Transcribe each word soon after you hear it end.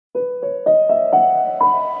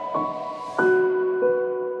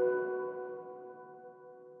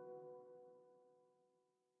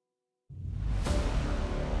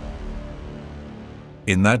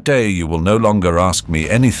In that day you will no longer ask me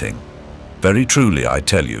anything. Very truly, I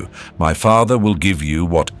tell you, my Father will give you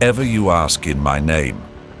whatever you ask in my name.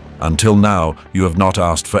 Until now, you have not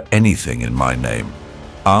asked for anything in my name.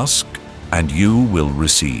 Ask, and you will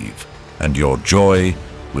receive, and your joy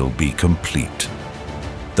will be complete.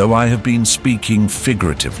 Though I have been speaking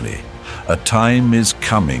figuratively, a time is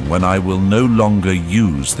coming when I will no longer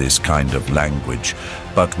use this kind of language,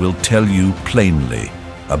 but will tell you plainly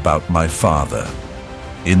about my Father.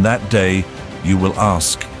 In that day, you will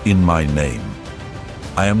ask in my name.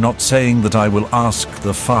 I am not saying that I will ask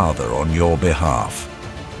the Father on your behalf.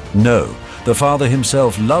 No, the Father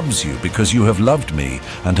himself loves you because you have loved me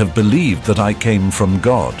and have believed that I came from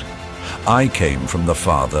God. I came from the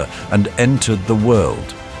Father and entered the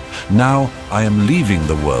world. Now I am leaving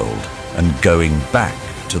the world and going back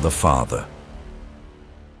to the Father.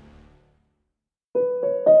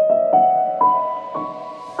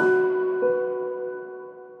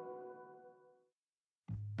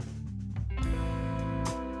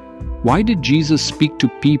 Why did Jesus speak to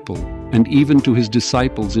people and even to his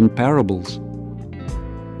disciples in parables?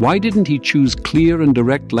 Why didn't he choose clear and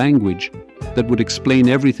direct language that would explain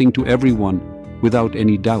everything to everyone without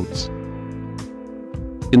any doubts?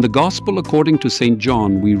 In the Gospel according to St.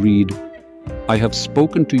 John, we read, "I have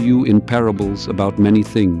spoken to you in parables about many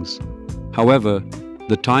things. However,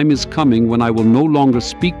 the time is coming when I will no longer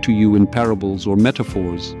speak to you in parables or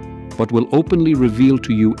metaphors, but will openly reveal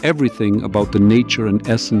to you everything about the nature and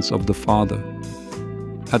essence of the Father."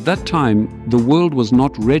 At that time, the world was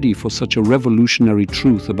not ready for such a revolutionary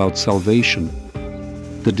truth about salvation.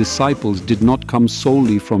 The disciples did not come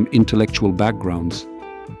solely from intellectual backgrounds.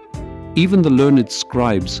 Even the learned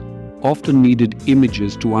scribes often needed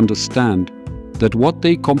images to understand that what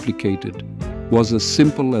they complicated was as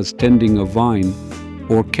simple as tending a vine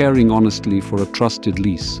or caring honestly for a trusted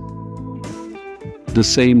lease. The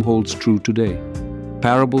same holds true today.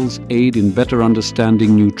 Parables aid in better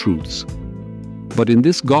understanding new truths. But in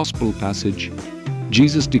this gospel passage,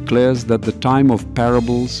 Jesus declares that the time of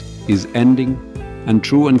parables is ending and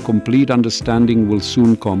true and complete understanding will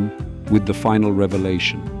soon come with the final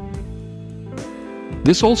revelation.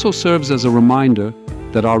 This also serves as a reminder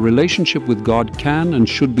that our relationship with God can and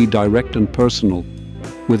should be direct and personal,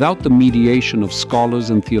 without the mediation of scholars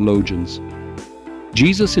and theologians.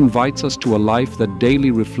 Jesus invites us to a life that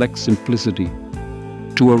daily reflects simplicity,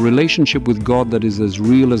 to a relationship with God that is as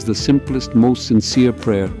real as the simplest, most sincere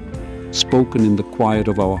prayer spoken in the quiet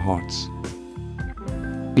of our hearts.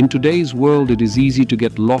 In today's world, it is easy to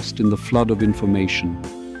get lost in the flood of information.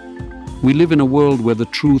 We live in a world where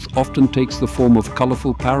the truth often takes the form of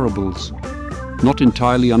colorful parables, not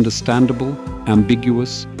entirely understandable,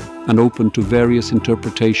 ambiguous, and open to various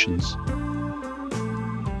interpretations.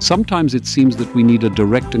 Sometimes it seems that we need a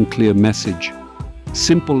direct and clear message,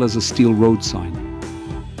 simple as a steel road sign.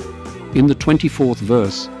 In the 24th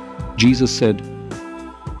verse, Jesus said,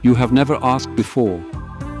 "You have never asked before,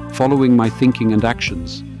 following my thinking and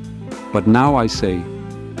actions. But now I say,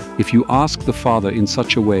 if you ask the Father in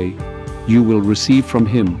such a way, you will receive from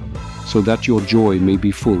him, so that your joy may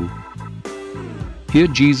be full." Here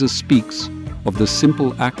Jesus speaks of the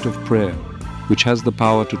simple act of prayer, which has the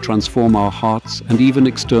power to transform our hearts and even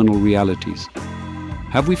external realities.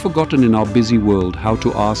 Have we forgotten in our busy world how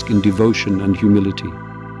to ask in devotion and humility?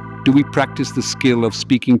 Do we practice the skill of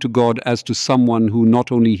speaking to God as to someone who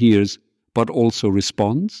not only hears, but also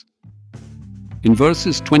responds? In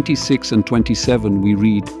verses 26 and 27 we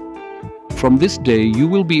read, "From this day you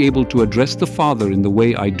will be able to address the Father in the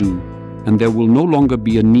way I do, and there will no longer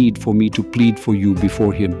be a need for me to plead for you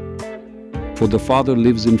before him. For the Father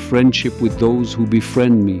lives in friendship with those who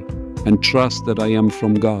befriend me and trust that I am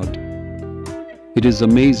from God." It is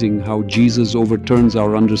amazing how Jesus overturns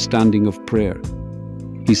our understanding of prayer.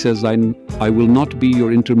 He says, I will not be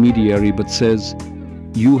your intermediary, but says,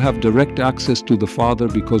 you have direct access to the Father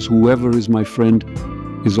because whoever is my friend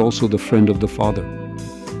is also the friend of the Father.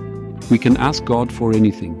 We can ask God for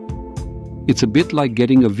anything. It's a bit like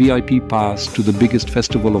getting a VIP pass to the biggest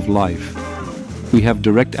festival of life. We have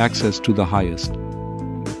direct access to the highest.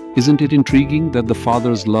 Isn't it intriguing that the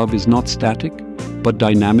Father's love is not static, but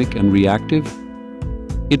dynamic and reactive?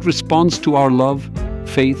 It responds to our love,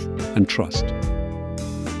 faith, and trust.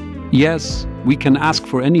 Yes, we can ask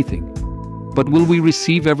for anything, but will we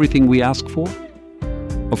receive everything we ask for?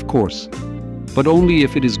 Of course, but only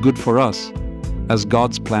if it is good for us, as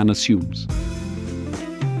God's plan assumes.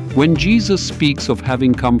 When Jesus speaks of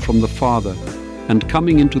having come from the Father and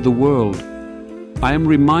coming into the world, I am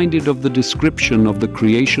reminded of the description of the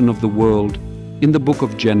creation of the world in the book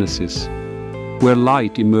of Genesis, where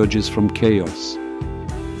light emerges from chaos.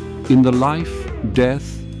 In the life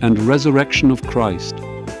death, and resurrection of Christ,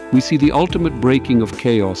 we see the ultimate breaking of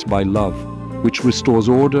chaos by love, which restores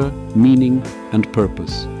order, meaning, and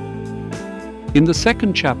purpose. In the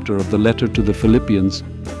second chapter of the letter to the Philippians,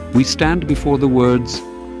 we stand before the words,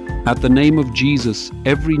 "At the name of Jesus,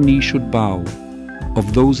 every knee should bow,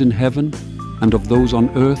 of those in heaven, and of those on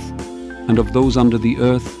earth, and of those under the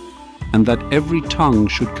earth, and that every tongue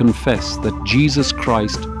should confess that Jesus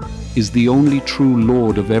Christ is the only true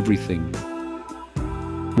Lord of everything."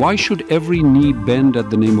 Why should every knee bend at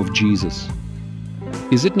the name of Jesus?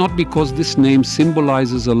 Is it not because this name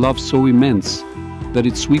symbolizes a love so immense that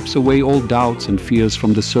it sweeps away all doubts and fears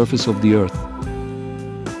from the surface of the earth?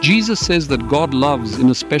 Jesus says that God loves in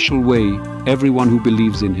a special way everyone who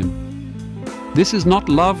believes in Him. This is not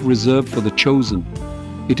love reserved for the chosen.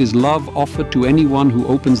 It is love offered to anyone who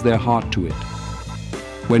opens their heart to it.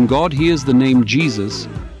 When God hears the name Jesus,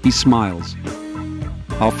 He smiles.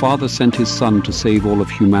 Our Father sent His Son to save all of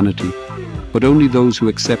humanity, but only those who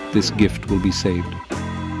accept this gift will be saved.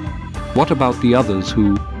 What about the others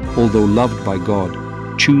who, although loved by God,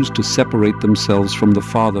 choose to separate themselves from the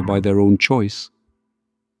Father by their own choice?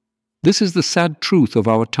 This is the sad truth of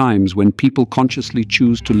our times when people consciously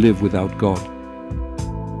choose to live without God.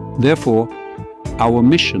 Therefore, our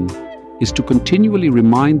mission is to continually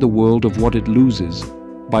remind the world of what it loses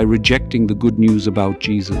by rejecting the good news about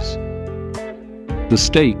Jesus. The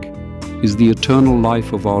stake is the eternal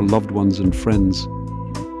life of our loved ones and friends.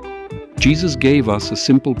 Jesus gave us a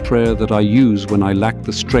simple prayer that I use when I lack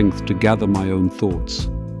the strength to gather my own thoughts.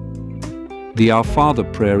 The Our Father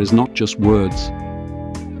prayer is not just words.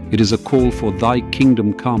 It is a call for Thy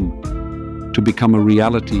kingdom come to become a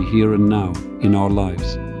reality here and now in our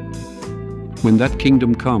lives. When that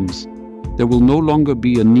kingdom comes, there will no longer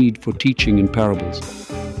be a need for teaching in parables,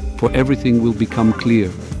 for everything will become clear.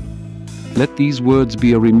 Let these words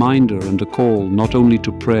be a reminder and a call not only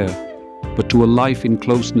to prayer, but to a life in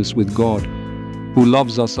closeness with God, who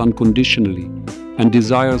loves us unconditionally and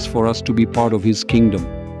desires for us to be part of His kingdom.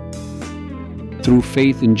 Through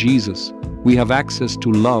faith in Jesus, we have access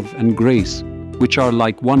to love and grace, which are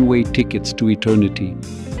like one-way tickets to eternity.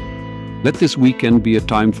 Let this weekend be a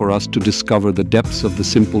time for us to discover the depths of the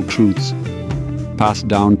simple truths passed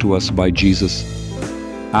down to us by Jesus.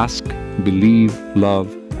 Ask, believe,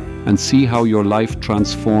 love, and see how your life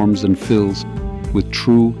transforms and fills with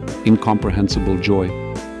true, incomprehensible joy.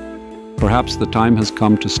 Perhaps the time has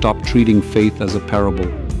come to stop treating faith as a parable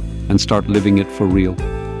and start living it for real.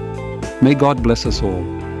 May God bless us all.